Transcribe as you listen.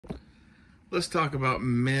Let's talk about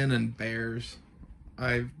men and bears.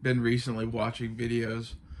 I've been recently watching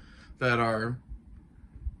videos that are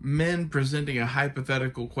men presenting a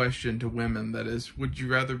hypothetical question to women that is, would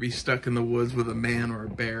you rather be stuck in the woods with a man or a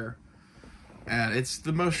bear? And it's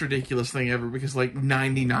the most ridiculous thing ever because like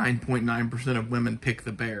 99.9% of women pick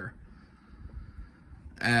the bear.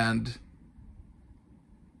 And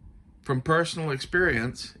from personal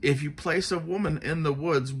experience, if you place a woman in the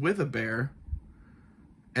woods with a bear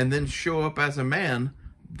and then show up as a man,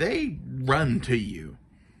 they run to you.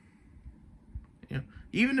 You know,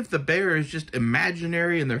 even if the bear is just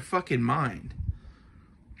imaginary in their fucking mind.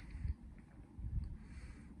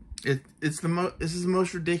 This is the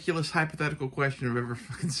most ridiculous hypothetical question I've ever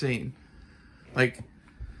fucking seen. Like,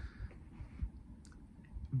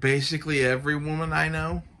 basically every woman I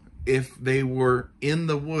know, if they were in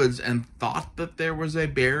the woods and thought that there was a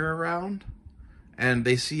bear around, and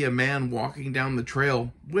they see a man walking down the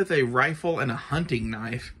trail with a rifle and a hunting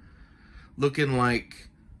knife, looking like,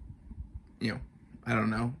 you know, I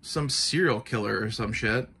don't know, some serial killer or some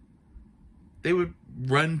shit, they would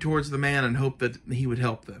run towards the man and hope that he would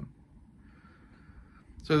help them.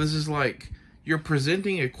 So this is like, you're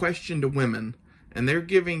presenting a question to women, and they're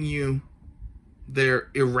giving you their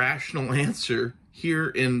irrational answer here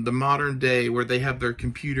in the modern day where they have their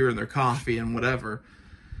computer and their coffee and whatever.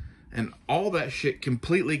 And all that shit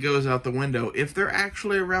completely goes out the window if they're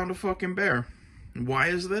actually around a fucking bear. Why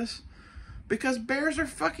is this? Because bears are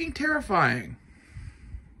fucking terrifying.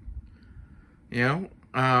 You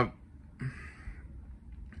know?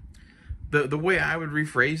 The way I would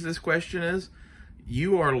rephrase this question is,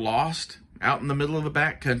 you are lost out in the middle of the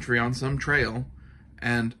backcountry on some trail,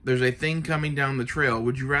 and there's a thing coming down the trail.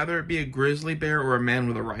 Would you rather it be a grizzly bear or a man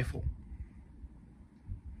with a rifle?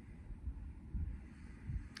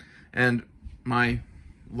 And my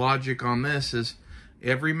logic on this is,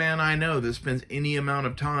 every man I know that spends any amount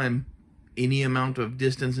of time, any amount of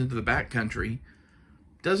distance into the backcountry,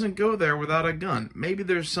 doesn't go there without a gun. Maybe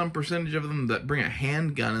there's some percentage of them that bring a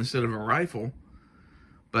handgun instead of a rifle,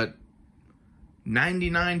 but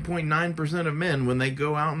 99.9% of men, when they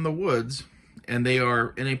go out in the woods, and they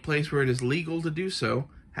are in a place where it is legal to do so,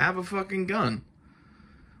 have a fucking gun.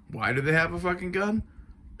 Why do they have a fucking gun?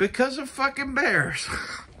 Because of fucking bears.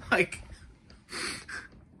 Like,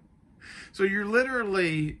 so you're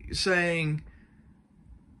literally saying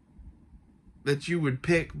that you would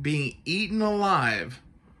pick being eaten alive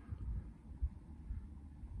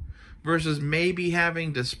versus maybe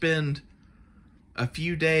having to spend a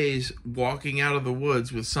few days walking out of the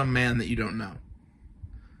woods with some man that you don't know.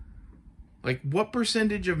 Like, what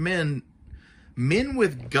percentage of men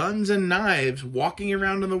with guns and knives walking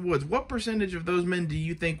around in the woods, what percentage of those men do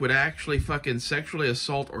you think would actually fucking sexually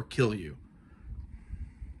assault or kill you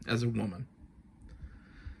as a woman?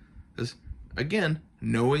 Because, again,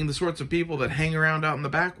 knowing the sorts of people that hang around out in the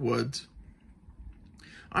backwoods,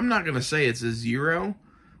 I'm not going to say it's a zero,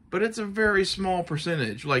 but it's a very small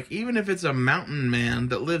percentage. Like, even if it's a mountain man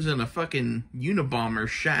that lives in a fucking Unabomber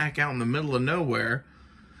shack out in the middle of nowhere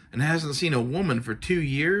and hasn't seen a woman for 2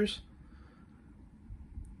 years,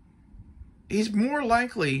 he's more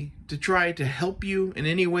likely to try to help you in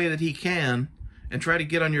any way that he can and try to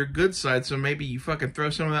get on your good side so maybe you fucking throw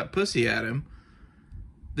some of that pussy at him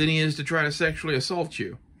than he is to try to sexually assault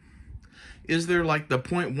you. Is there like the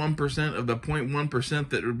 0.1% of the 0.1%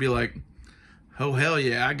 that would be like, oh hell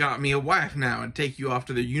yeah, I got me a wife now and take you off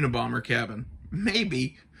to the Unabomber cabin?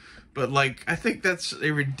 Maybe. But, like, I think that's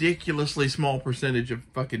a ridiculously small percentage of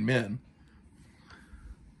fucking men.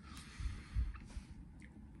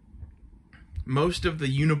 Most of the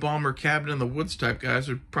Unabomber cabin in the woods type guys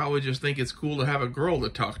would probably just think it's cool to have a girl to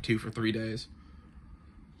talk to for 3 days.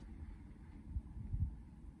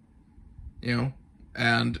 You know?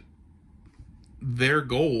 And their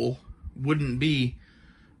goal wouldn't be,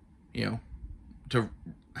 you know,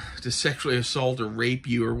 to sexually assault or rape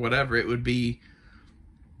you or whatever. It would be,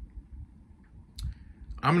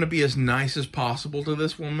 I'm going to be as nice as possible to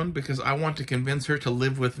this woman because I want to convince her to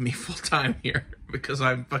live with me full time here because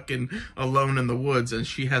I'm fucking alone in the woods and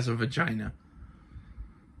she has a vagina.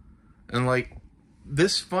 And, like,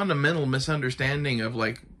 this fundamental misunderstanding of,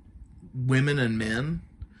 like, women and men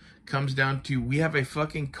comes down to, we have a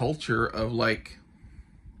fucking culture of, like,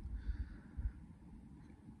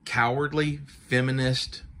 cowardly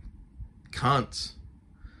feminist cunts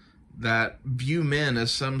that view men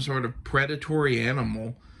as some sort of predatory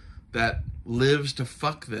animal that lives to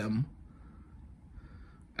fuck them.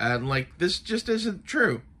 And, like, this just isn't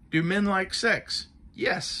true. Do men like sex?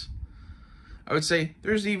 Yes. I would say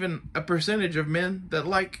there's even a percentage of men that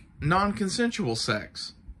like non-consensual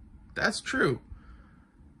sex. That's true.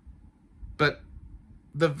 But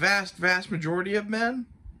the vast, vast majority of men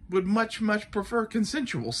would much, much prefer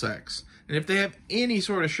consensual sex. And if they have any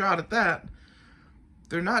sort of shot at that,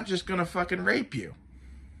 they're not just gonna fucking rape you.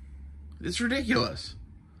 It's ridiculous.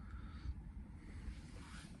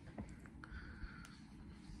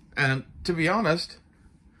 And to be honest,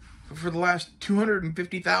 for the last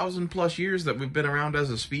 250,000 plus years that we've been around as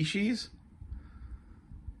a species,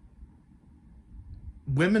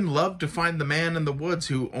 women loved to find the man in the woods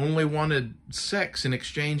who only wanted sex in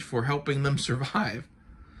exchange for helping them survive.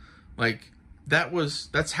 Like,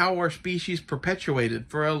 that's how our species perpetuated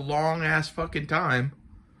for a long ass fucking time.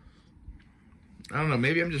 I don't know,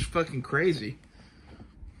 maybe I'm just fucking crazy.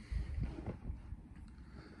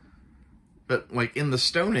 But, like, in the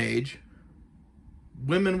Stone Age,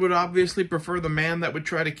 women would obviously prefer the man that would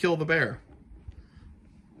try to kill the bear.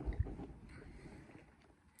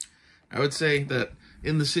 I would say that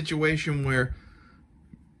in the situation where,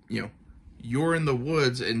 you know, you're in the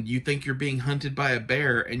woods and you think you're being hunted by a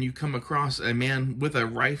bear and you come across a man with a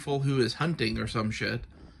rifle who is hunting or some shit,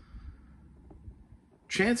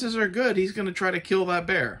 chances are good he's going to try to kill that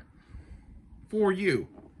bear for you.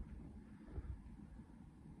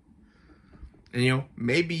 And, you know,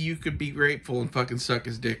 maybe you could be grateful and fucking suck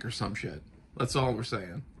his dick or some shit. That's all we're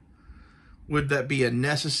saying. Would that be a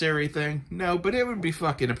necessary thing? No, but it would be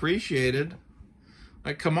fucking appreciated.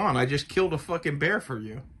 Like, come on, I just killed a fucking bear for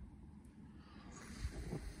you.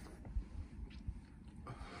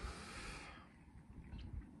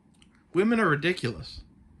 Women are ridiculous.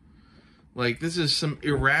 Like, this is some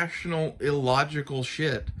irrational, illogical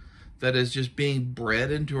shit that is just being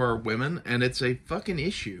bred into our women, and it's a fucking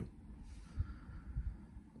issue.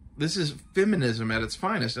 This is feminism at its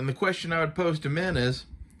finest, and the question I would pose to men is,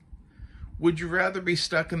 would you rather be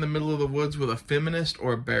stuck in the middle of the woods with a feminist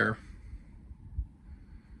or a bear?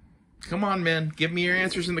 Come on, men, give me your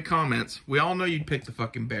answers in the comments. We all know you'd pick the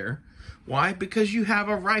fucking bear. Why? Because you have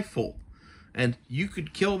a rifle. And you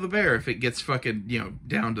could kill the bear if it gets fucking, you know,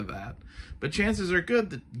 down to that. But chances are good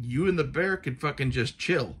that you and the bear could fucking just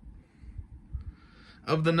chill.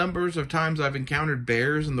 Of the numbers of times I've encountered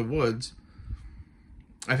bears in the woods,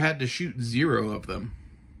 I've had to shoot 0 of them.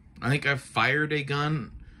 I think I've fired a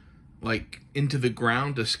gun, like, into the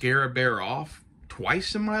ground to scare a bear off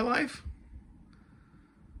twice in my life.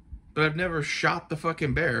 But I've never shot the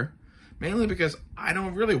fucking bear, mainly because I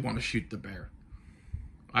don't really want to shoot the bear.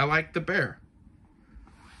 I like the bear.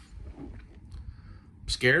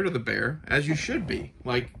 Scared of the bear, as you should be.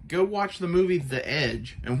 Like, go watch the movie The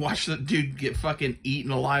Edge and watch the dude get fucking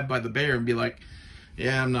eaten alive by the bear and be like,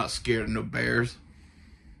 yeah, I'm not scared of no bears.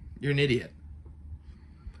 You're an idiot.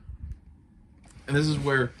 And this is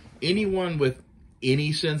where anyone with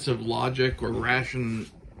any sense of logic or ration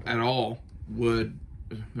at all would,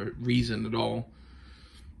 or reason at all,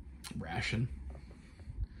 ration.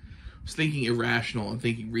 I was thinking irrational and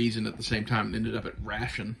thinking reason at the same time and ended up at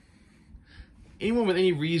ration. Anyone with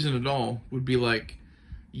any reason at all would be like,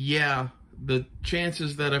 yeah, the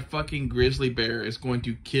chances that a fucking grizzly bear is going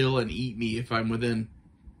to kill and eat me if I'm within,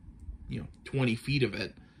 20 feet of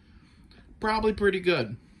it, probably pretty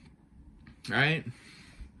good, right?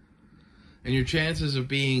 And your chances of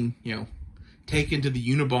being, taken to the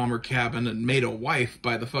Unabomber cabin and made a wife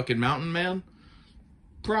by the fucking mountain man,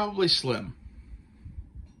 probably slim.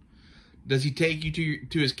 Does he take you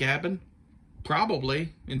to his cabin?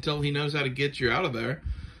 Probably, until he knows how to get you out of there.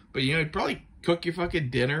 But, he'd probably cook your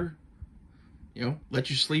fucking dinner,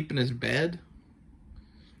 let you sleep in his bed.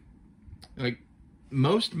 Like,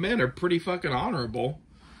 most men are pretty fucking honorable,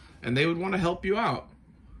 and they would want to help you out.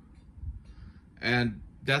 And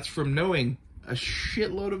that's from knowing a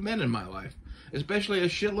shitload of men in my life, especially a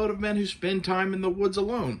shitload of men who spend time in the woods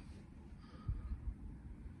alone.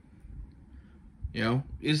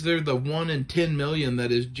 Is there the 1 in 10 million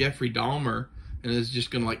that is Jeffrey Dahmer and is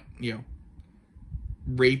just going to,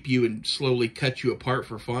 rape you and slowly cut you apart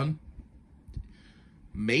for fun?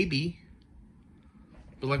 Maybe.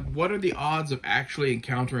 But, what are the odds of actually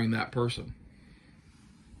encountering that person?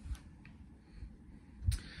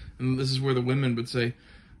 And this is where the women would say,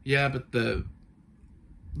 yeah, but the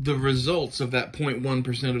results of that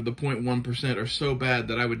 0.1% of the 0.1% are so bad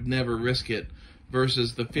that I would never risk it,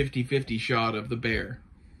 versus the 50-50 shot of the bear.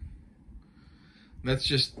 That's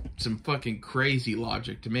just some fucking crazy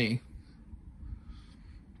logic to me.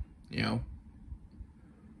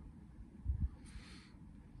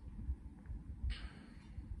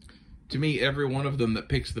 To me, every one of them that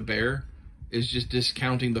picks the bear is just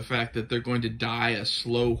discounting the fact that they're going to die a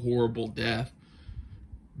slow, horrible death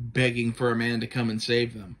begging for a man to come and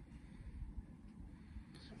save them,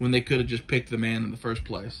 when they could have just picked the man in the first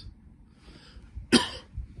place.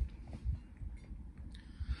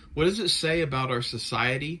 What does it say about our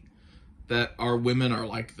society that our women are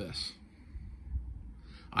like this?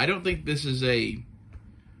 I don't think this is a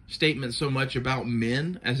statement so much about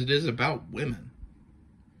men as it is about women.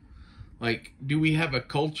 Like, do we have a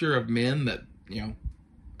culture of men that, you know,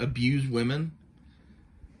 abuse women?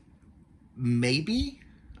 Maybe.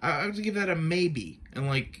 I would give that a maybe. And,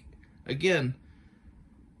 like, again,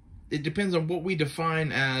 it depends on what we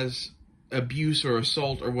define as abuse or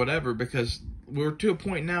assault or whatever, because we're to a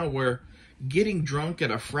point now where getting drunk at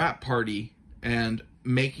a frat party and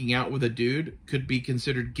making out with a dude could be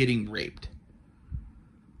considered getting raped.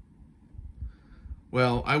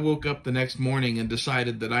 Well, I woke up the next morning and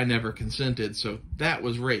decided that I never consented, so that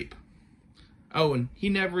was rape. Oh, and he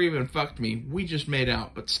never even fucked me. We just made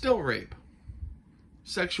out, but still rape.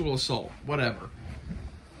 Sexual assault, whatever.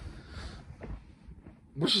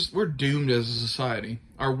 We're doomed as a society.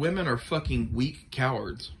 Our women are fucking weak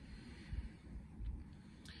cowards.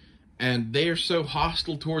 And they are so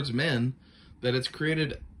hostile towards men that it's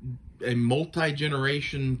created a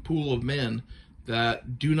multi-generation pool of men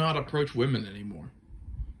that do not approach women anymore.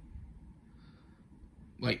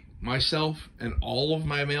 Like, myself and all of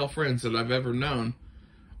my male friends that I've ever known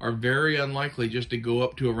are very unlikely just to go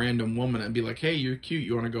up to a random woman and be like, hey, you're cute,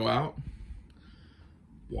 you want to go out?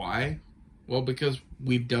 Why? Well, because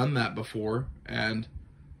we've done that before, and,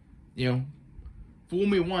 you know, fool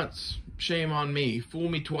me once, shame on me. Fool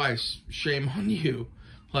me twice, shame on you.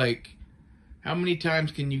 Like, how many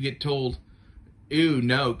times can you get told, ew,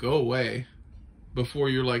 no, go away, before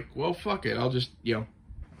you're like, well, fuck it, I'll just, you know,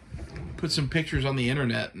 put some pictures on the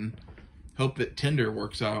internet and hope that Tinder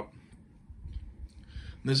works out.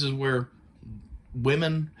 This is where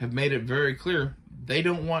women have made it very clear they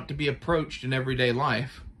don't want to be approached in everyday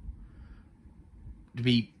life. To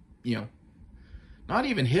be, you know, not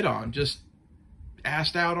even hit on, just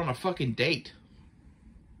asked out on a fucking date.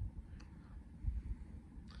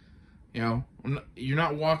 You know, you're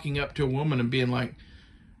not walking up to a woman and being like,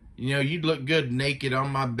 you know, you'd look good naked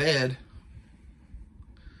on my bed.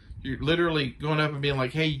 You're literally going up and being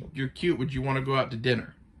like, hey, you're cute, would you want to go out to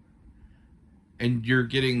dinner? And you're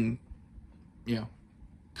getting, you know,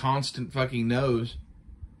 constant fucking no's.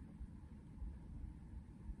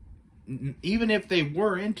 Even if they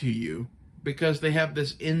were into you, because they have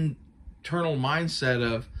this internal mindset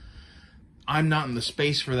of, I'm not in the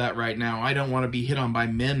space for that right now. I don't want to be hit on by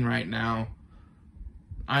men right now.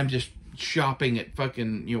 I'm just shopping at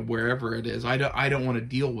fucking, you know, wherever it is. I don't want to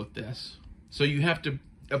deal with this. So you have to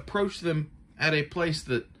approach them at a place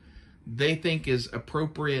that they think is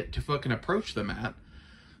appropriate to fucking approach them at,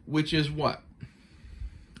 which is what?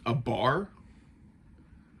 A bar?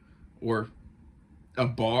 Or a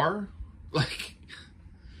bar? Like,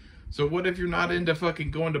 so what if you're not into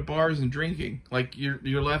fucking going to bars and drinking? Like,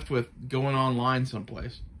 you're left with going online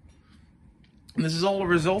someplace. And this is all a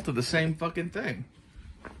result of the same fucking thing.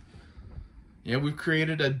 Yeah, we've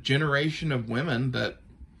created a generation of women that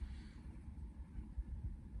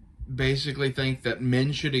basically think that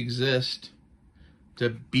men should exist to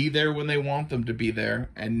be there when they want them to be there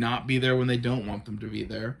and not be there when they don't want them to be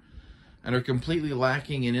there, and are completely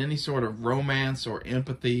lacking in any sort of romance or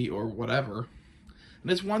empathy or whatever.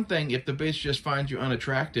 And it's one thing if the bitch just finds you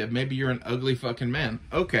unattractive. Maybe you're an ugly fucking man.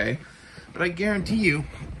 Okay. But I guarantee you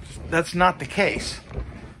that's not the case.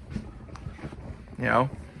 You know?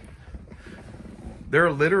 There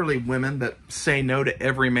are literally women that say no to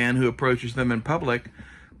every man who approaches them in public,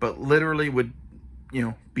 but literally would, you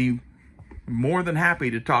know, be more than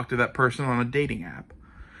happy to talk to that person on a dating app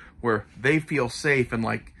where they feel safe and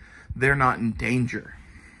like they're not in danger.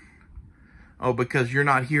 Oh, because you're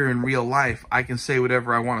not here in real life, I can say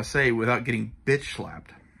whatever I want to say without getting bitch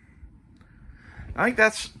slapped. I think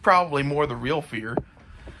that's probably more the real fear.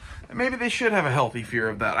 And maybe they should have a healthy fear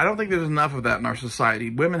of that. I don't think there's enough of that in our society.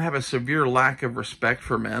 Women have a severe lack of respect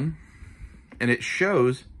for men, and it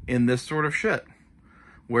shows in this sort of shit,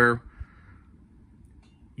 where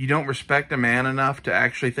you don't respect a man enough to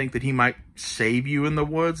actually think that he might save you in the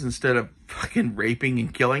woods instead of fucking raping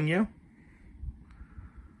and killing you.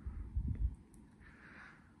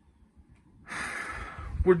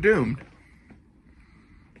 We're doomed.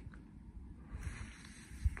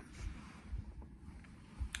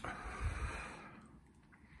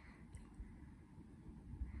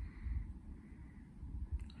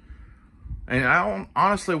 And I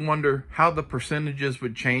honestly wonder how the percentages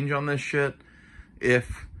would change on this shit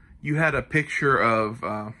if you had a picture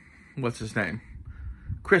of, what's his name?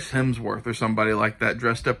 Chris Hemsworth or somebody like that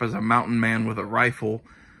dressed up as a mountain man with a rifle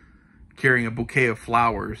carrying a bouquet of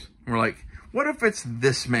flowers. And we're like, what if it's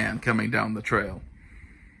this man coming down the trail?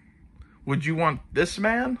 Would you want this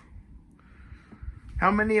man? How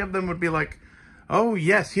many of them would be like, oh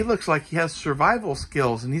yes, he looks like he has survival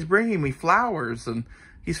skills and he's bringing me flowers and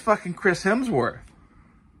he's fucking Chris Hemsworth?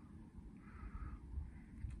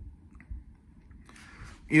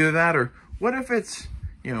 Either that, or what if it's,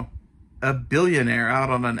 you know, a billionaire out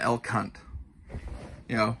on an elk hunt?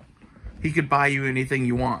 You know, he could buy you anything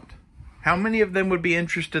you want. How many of them would be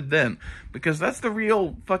interested then? Because that's the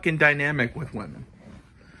real fucking dynamic with women.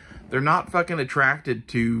 They're not fucking attracted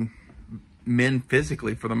to men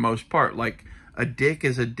physically for the most part. Like, a dick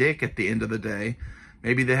is a dick at the end of the day.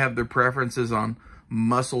 Maybe they have their preferences on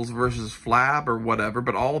muscles versus flab or whatever,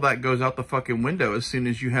 but all that goes out the fucking window as soon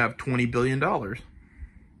as you have $20 billion.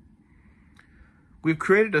 We've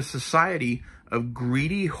created a society of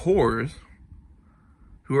greedy whores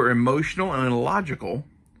who are emotional and illogical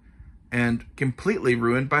and completely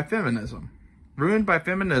ruined by feminism. Ruined by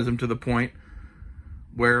feminism to the point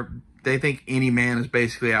where they think any man is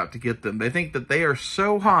basically out to get them. They think that they are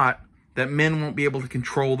so hot that men won't be able to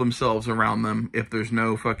control themselves around them if there's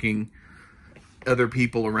no fucking other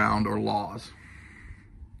people around or laws.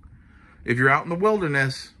 If you're out in the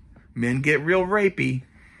wilderness, men get real rapey.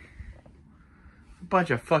 A bunch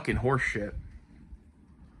of fucking horse shit.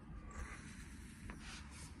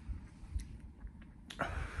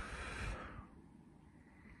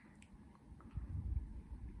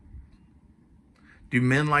 Do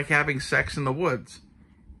men like having sex in the woods?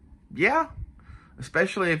 Yeah.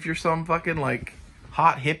 Especially if you're some fucking, like,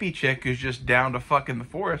 hot hippie chick who's just down to fuck in the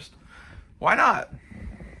forest. Why not?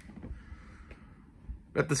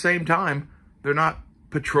 At the same time, they're not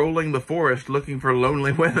patrolling the forest looking for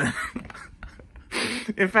lonely women.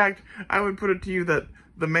 In fact, I would put it to you that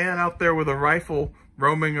the man out there with a rifle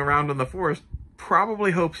roaming around in the forest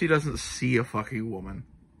probably hopes he doesn't see a fucking woman.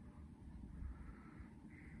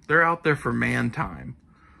 They're out there for man time.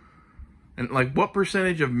 And, like, what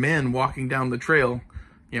percentage of men walking down the trail,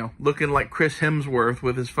 you know, looking like Chris Hemsworth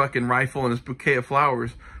with his fucking rifle and his bouquet of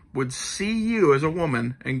flowers, would see you as a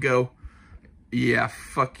woman and go, yeah,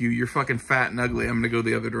 fuck you, you're fucking fat and ugly, I'm gonna go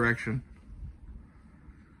the other direction?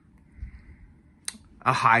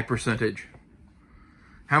 A high percentage.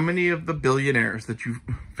 How many of the billionaires that you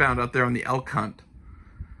found out there on the elk hunt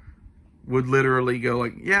would literally go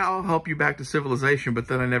like, yeah, I'll help you back to civilization, but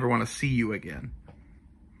then I never want to see you again?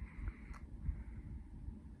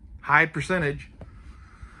 High percentage.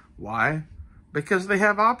 Why? Because they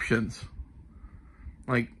have options.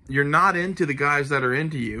 Like, you're not into the guys that are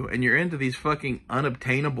into you, and you're into these fucking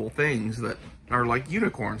unobtainable things that are like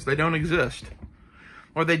unicorns. They don't exist.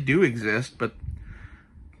 Or they do exist, but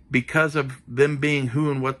because of them being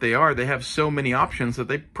who and what they are, they have so many options that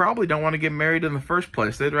they probably don't want to get married in the first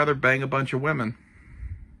place. They'd rather bang a bunch of women.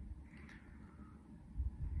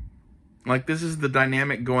 Like, this is the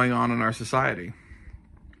dynamic going on in our society,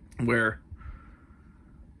 where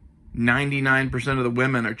 99% of the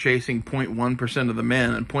women are chasing 0.1% of the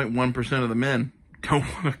men, and 0.1% of the men don't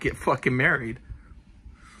want to get fucking married.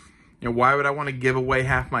 You know, why would I want to give away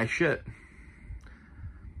half my shit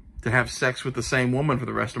to have sex with the same woman for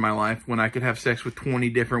the rest of my life when I could have sex with 20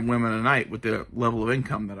 different women a night with the level of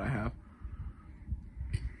income that I have?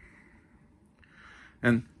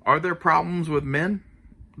 And are there problems with men?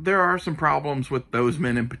 There are some problems with those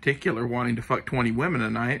men in particular wanting to fuck 20 women a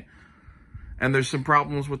night. And there's some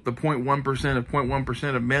problems with the 0.1% of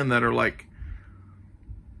 0.1% of men that are, like,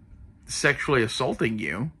 sexually assaulting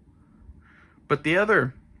you. But the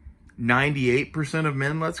other 98% of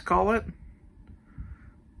men, let's call it,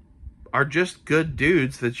 are just good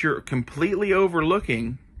dudes that you're completely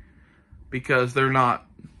overlooking because they're not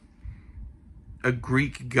a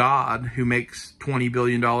Greek god who makes $20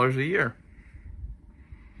 billion a year.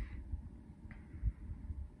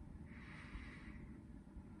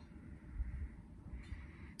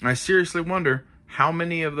 I seriously wonder how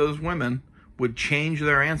many of those women would change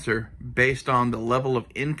their answer based on the level of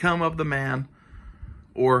income of the man,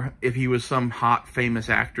 or if he was some hot, famous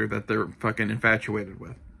actor that they're fucking infatuated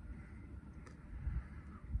with.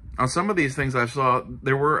 On some of these things I saw,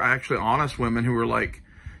 there were actually honest women who were like,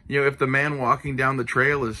 you know, if the man walking down the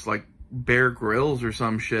trail is like Bear Grylls or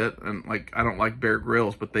some shit, and like, I don't like Bear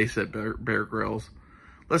Grylls, but they said Bear Grylls.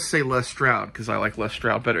 Let's say Les Stroud, because I like Les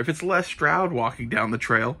Stroud better. If it's Les Stroud walking down the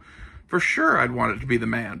trail, for sure I'd want it to be the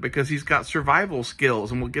man, because he's got survival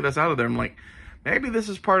skills and will get us out of there. I'm like, maybe this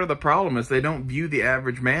is part of the problem, is they don't view the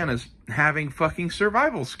average man as having fucking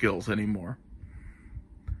survival skills anymore.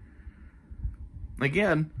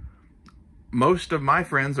 Again, most of my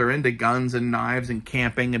friends are into guns and knives and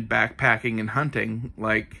camping and backpacking and hunting.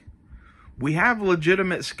 Like, we have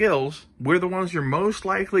legitimate skills. We're the ones you're most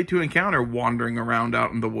likely to encounter wandering around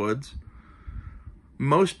out in the woods.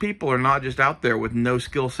 most people are not just out there with no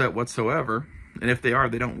skill set whatsoever. And if they are,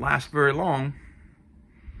 they don't last very long.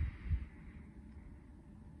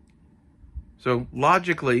 So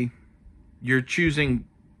logically, you're choosing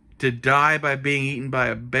to die by being eaten by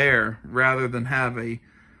a bear rather than have a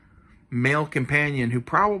male companion who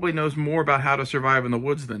probably knows more about how to survive in the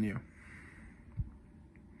woods than you.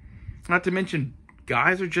 Not to mention,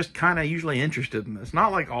 guys are just kind of usually interested in this.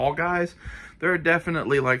 Not like all guys. There are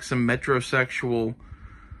definitely like some metrosexual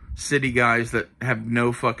city guys that have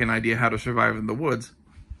no fucking idea how to survive in the woods.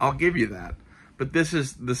 I'll give you that. But this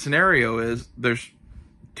is, the scenario is, there's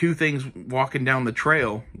two things walking down the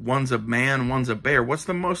trail. One's a man, one's a bear. What's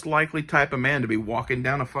the most likely type of man to be walking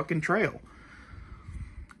down a fucking trail?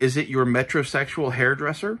 Is it your metrosexual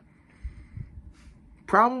hairdresser?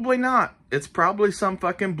 Probably not. It's probably some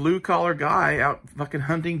fucking blue-collar guy out fucking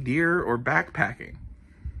hunting deer or backpacking.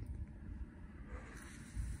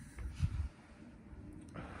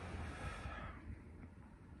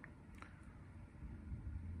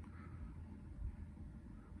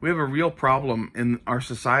 We have a real problem in our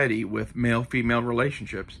society with male-female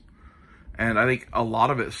relationships. And I think a lot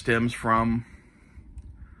of it stems from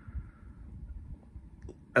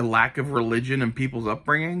a lack of religion in people's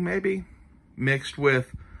upbringing, maybe, mixed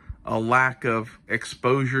with a lack of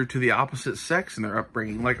exposure to the opposite sex in their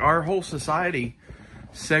upbringing. Like, our whole society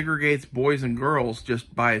segregates boys and girls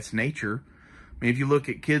just by its nature. I mean, if you look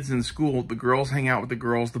at kids in school, the girls hang out with the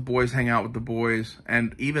girls, the boys hang out with the boys,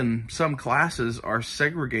 and even some classes are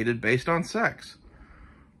segregated based on sex.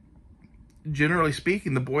 Generally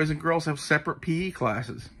speaking, the boys and girls have separate PE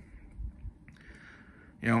classes.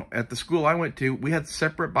 You know, at the school I went to, we had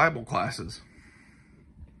separate Bible classes.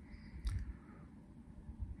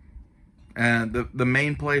 And the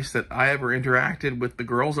main place that I ever interacted with the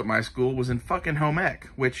girls at my school was in fucking home ec,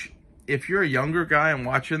 which, if you're a younger guy and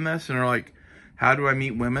watching this and are like, how do I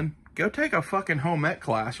meet women? Go take a fucking home ec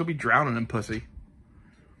class. You'll be drowning in pussy.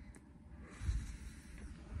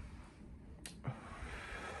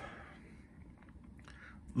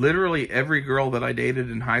 Literally every girl that I dated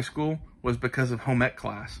in high school was because of home ec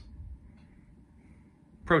class.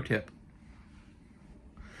 Pro tip.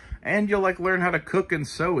 And you'll like learn how to cook and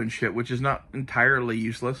sew and shit, which is not entirely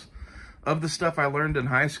useless. Of the stuff I learned in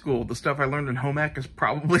high school, the stuff I learned in home ec is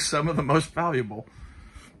probably some of the most valuable.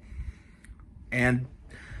 And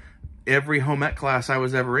every home ec class I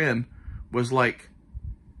was ever in was like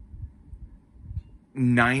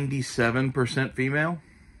 97% female.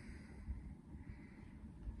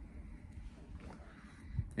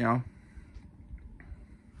 You know,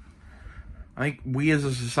 I think we as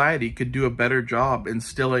a society could do a better job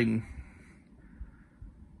instilling,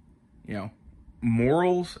 you know,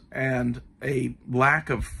 morals and a lack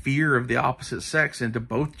of fear of the opposite sex into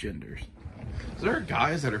both genders. So there are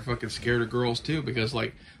guys that are fucking scared of girls too because,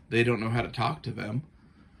 like, they don't know how to talk to them.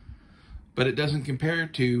 But it doesn't compare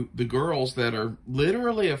to the girls that are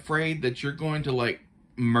literally afraid that you're going to, like,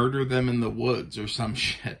 murder them in the woods or some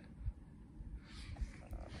shit.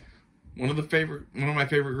 One of my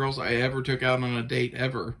favorite girls I ever took out on a date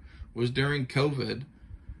ever was during COVID.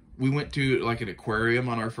 We went to like an aquarium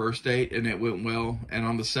on our first date and it went well. And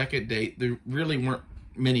on the second date, there really weren't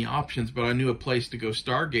many options, but I knew a place to go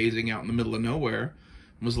stargazing out in the middle of nowhere.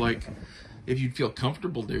 And was like, if you'd feel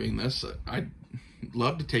comfortable doing this, I'd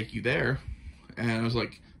love to take you there. And I was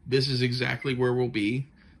like, this is exactly where we'll be.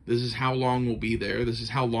 This is how long we'll be there. This is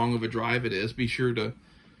how long of a drive it is. Be sure to,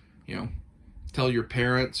 you know, tell your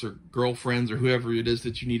parents or girlfriends or whoever it is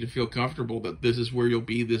that you need to feel comfortable that this is where you'll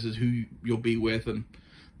be, this is who you'll be with, and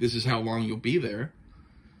this is how long you'll be there.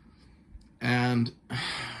 And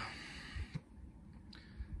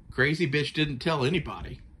crazy bitch didn't tell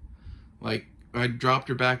anybody. Like, I dropped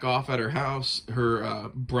her back off at her house. Her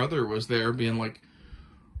brother was there being like,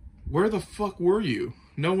 where the fuck were you?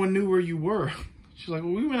 No one knew where you were. She's like,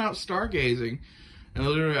 well, we went out stargazing. And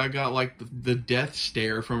literally I got like the death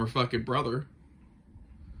stare from her fucking brother.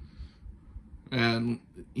 And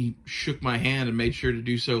he shook my hand and made sure to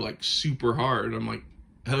do so like super hard. I'm like,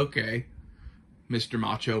 okay, Mr.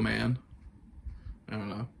 Macho Man. I don't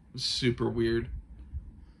know. It was super weird.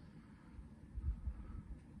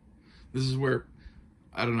 This is where,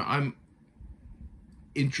 I don't know, I'm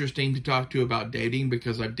interesting to talk to about dating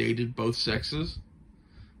because I've dated both sexes.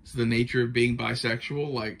 It's the nature of being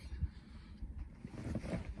bisexual. Like,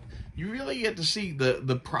 you really get to see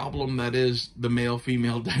the problem that is the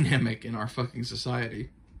male-female dynamic in our fucking society.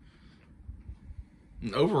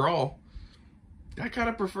 And overall, I kind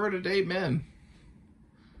of prefer to date men.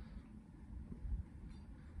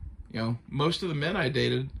 You know, most of the men I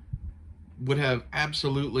dated would have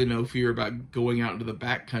absolutely no fear about going out into the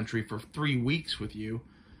backcountry for 3 weeks with you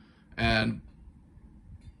and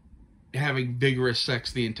having vigorous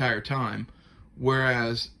sex the entire time.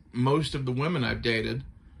 Whereas most of the women I've dated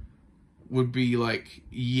would be like,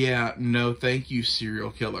 yeah, no, thank you,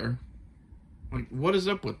 serial killer. Like, what is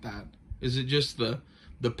up with that? Is it just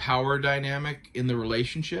the power dynamic in the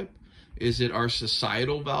relationship? Is it our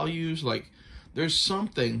societal values? Like, there's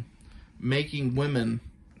something making women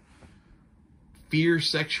fear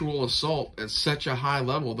sexual assault at such a high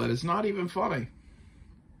level that it's not even funny.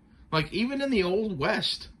 Like, even in the Old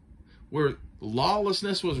West, where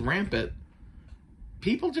lawlessness was rampant,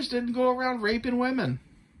 people just didn't go around raping women.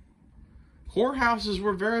 Whorehouses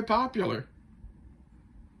were very popular.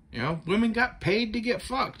 You know, women got paid to get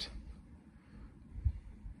fucked.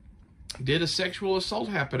 Did a sexual assault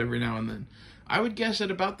happen every now and then? I would guess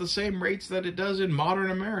at about the same rates that it does in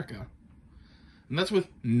modern America. And that's with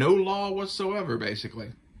no law whatsoever,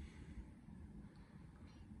 basically.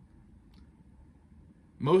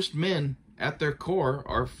 Most men, at their core,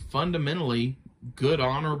 are fundamentally good,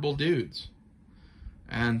 honorable dudes.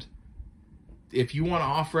 And if you want to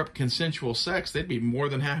offer up consensual sex, they'd be more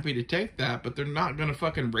than happy to take that, but they're not going to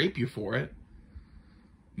fucking rape you for it.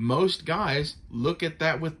 Most guys look at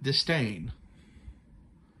that with disdain.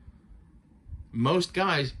 Most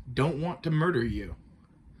guys don't want to murder you.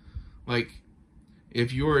 Like,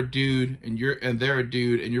 if you're a dude and they're a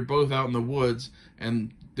dude and you're both out in the woods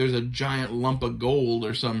and there's a giant lump of gold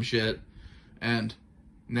or some shit and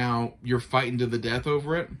now you're fighting to the death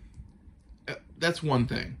over it, that's one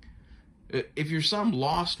thing. If you're some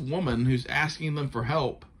lost woman who's asking them for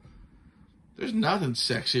help, there's nothing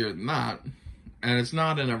sexier than that. And it's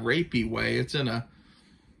not in a rapey way. It's in a,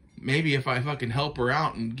 maybe if I fucking help her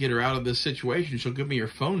out and get her out of this situation, she'll give me her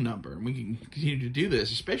phone number and we can continue to do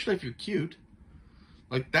this, especially if you're cute.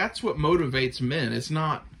 Like, that's what motivates men. It's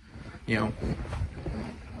not, you know,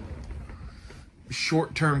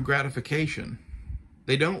 short-term gratification.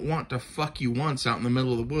 They don't want to fuck you once out in the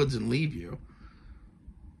middle of the woods and leave you.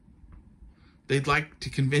 They'd like to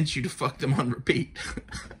convince you to fuck them on repeat.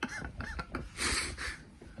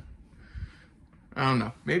 I don't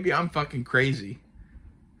know. Maybe I'm fucking crazy.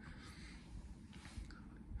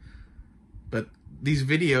 But these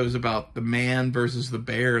videos about the man versus the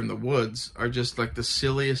bear in the woods are just like the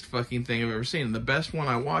silliest fucking thing I've ever seen. And the best one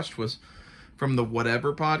I watched was from the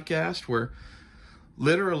Whatever podcast, where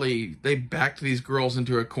literally they backed these girls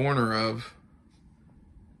into a corner of,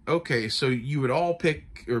 okay, so you would all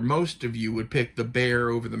pick, or most of you would pick the bear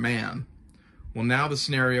over the man. Well, now the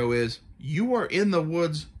scenario is you are in the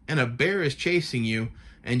woods and a bear is chasing you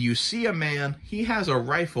and you see a man, he has a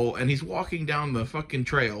rifle and he's walking down the fucking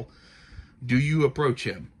trail. Do you approach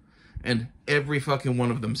him? And every fucking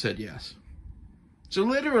one of them said yes. So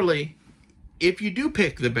literally, if you do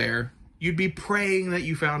pick the bear, you'd be praying that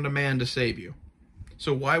you found a man to save you.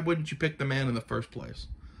 So why wouldn't you pick the man in the first place?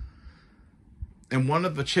 And one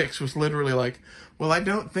of the chicks was literally like, well, I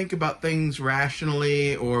don't think about things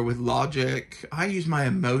rationally or with logic. I use my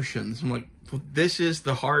emotions. I'm like, well, this is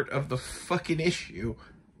the heart of the fucking issue.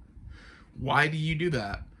 Why do you do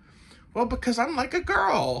that? Well, because I'm like a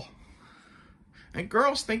girl. And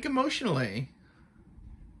girls think emotionally.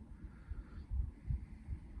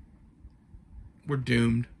 We're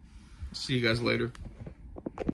doomed. See you guys later.